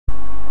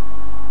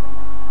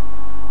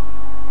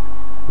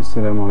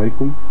Assalamu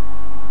alaikum.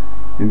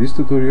 In this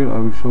tutorial I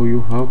will show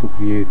you how to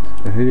create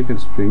a helical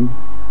spring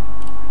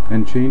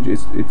and change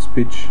its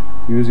pitch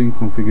using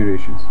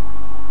configurations.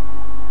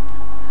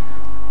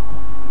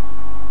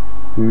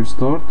 We will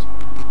start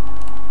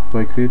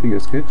by creating a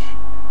sketch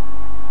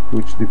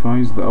which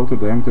defines the outer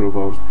diameter of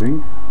our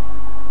spring.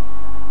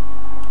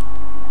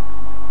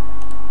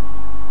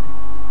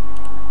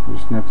 We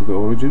snap to the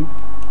origin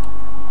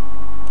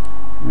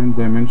and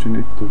dimension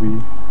it to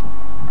be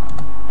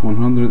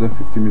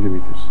 150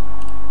 millimeters.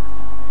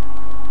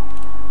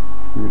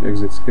 We will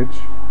exit sketch,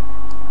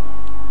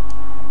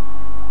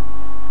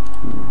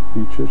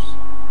 features,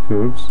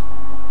 curves,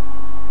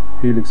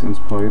 helix and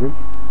spiral.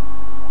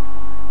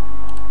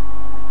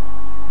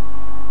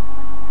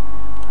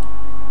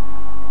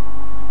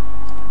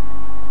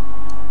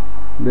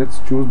 Let's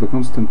choose the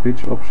constant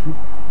pitch option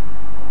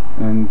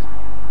and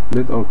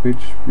let our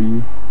pitch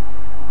be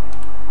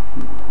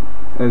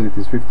as it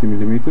is 50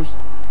 millimeters.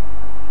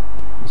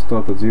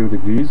 Start at 0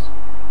 degrees,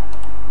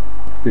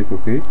 click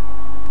OK.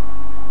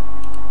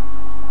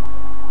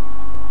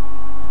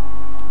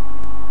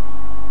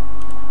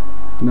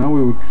 Now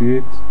we will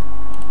create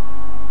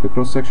the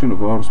cross section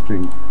of our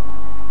spring.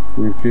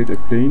 We will create a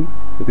plane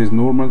that is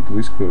normal to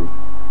this curve.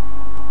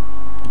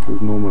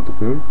 Choose normal to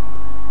curve,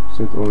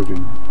 set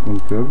origin on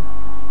curve,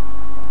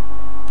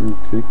 we will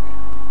click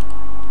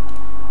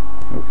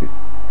OK.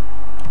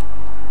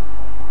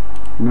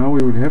 Now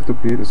we will have to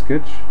create a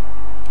sketch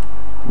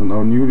on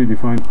our newly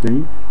defined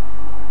plane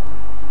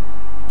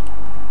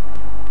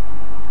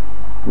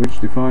which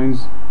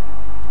defines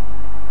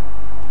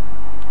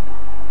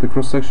the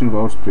cross section of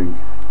our spring,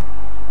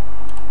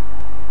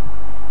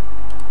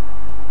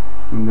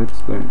 and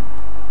let's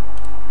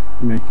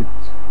make it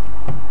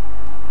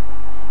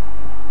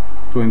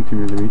 20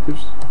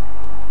 millimeters.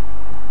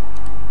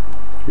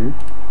 Okay,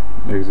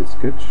 exit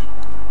sketch.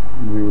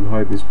 We will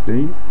hide this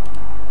plane.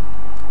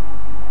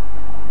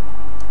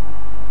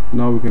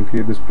 Now we can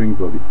create the spring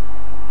body.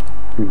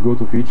 We'll go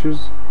to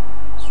features,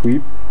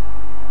 sweep.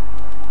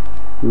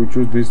 We will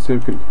choose this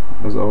circle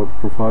as our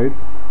profile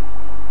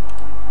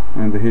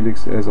and the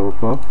helix as our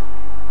path.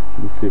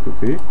 We click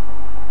OK,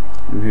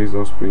 and here's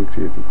our spring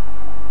created.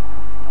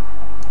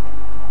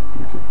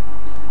 Okay.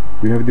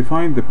 We have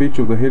defined the pitch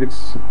of the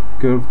helix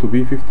curve to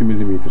be 50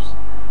 millimeters.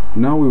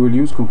 Now we will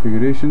use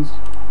configurations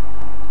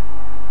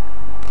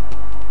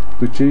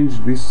to change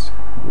this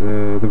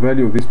the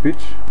value of this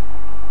pitch,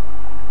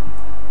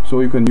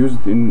 so you can use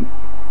it in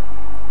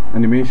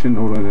animation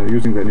or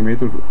using the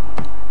animator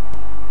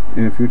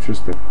in a future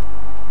step.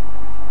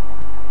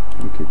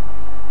 Okay,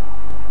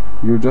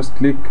 you just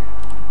click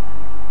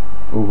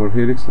over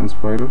helix and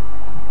spiral.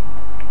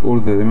 All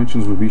the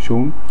dimensions will be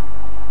shown.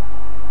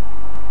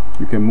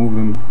 You can move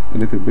them a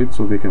little bit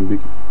so they can be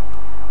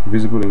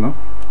visible enough.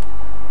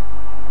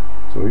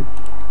 Sorry.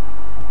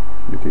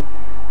 Okay,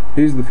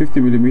 here's the 50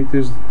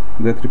 millimeters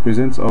that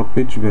represents our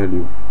pitch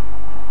value.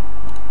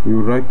 We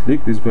will right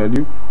click this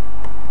value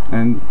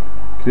and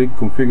click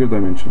configure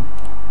dimension.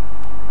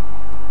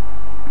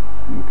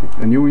 Okay,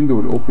 a new window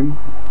will open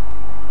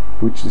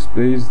which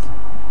displays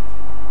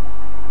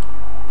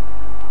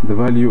the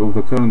value of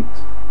the current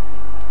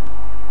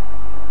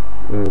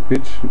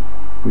pitch,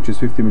 which is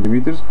 50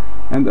 millimeters,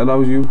 and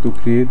allows you to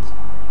create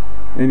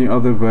any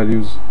other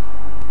values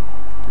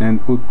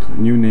and put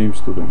new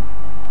names to them,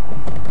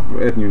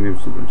 or add new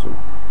names to them. So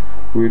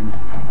we'll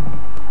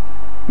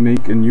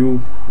make a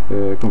new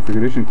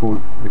configuration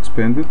called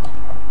expanded,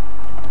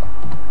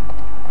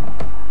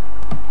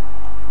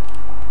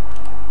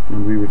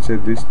 and we will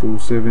set this to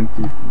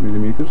 70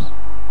 millimeters.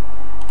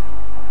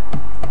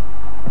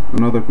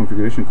 Another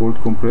configuration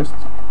called compressed,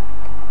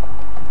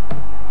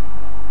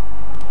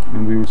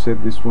 and we will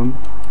set this one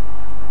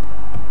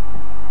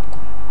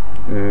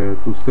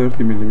to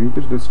 30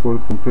 millimeters. Let's call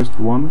it compressed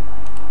 1.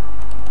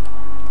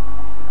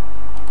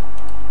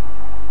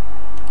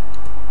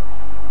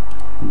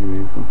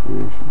 Name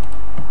configuration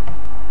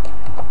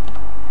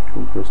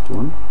compressed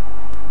 1.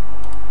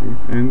 Okay.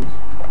 And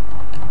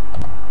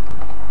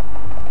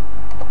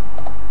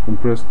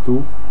compressed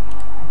 2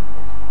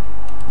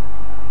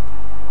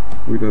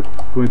 with a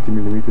 20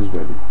 millimeters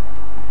value.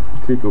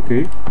 Click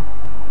OK.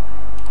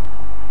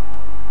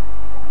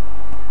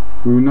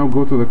 We will now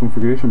go to the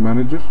configuration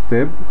manager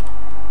tab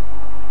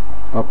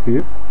up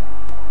here,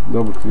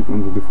 double click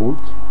on the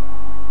default.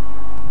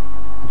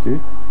 Okay,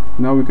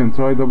 now we can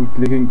try double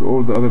clicking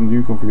all the other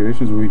new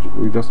configurations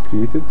we just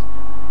created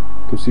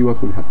to see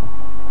what will happen.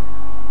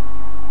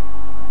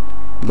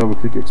 Double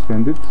click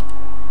expanded.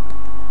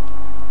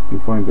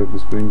 You'll find that the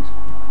spring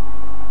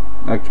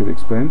actually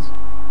expands.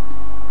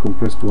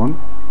 Compressed 1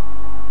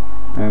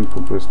 and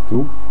compressed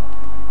 2.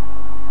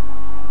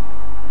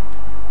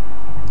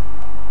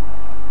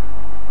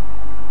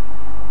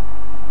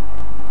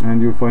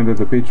 And you'll find that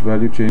the pitch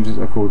value changes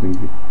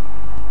accordingly.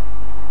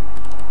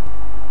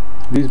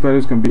 These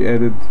values can be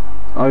added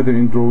either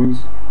in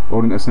drawings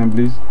or in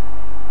assemblies,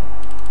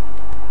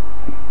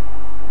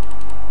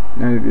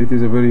 and it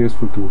is a very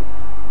useful tool.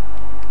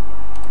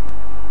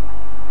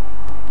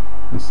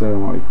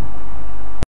 Assalamu alaikum.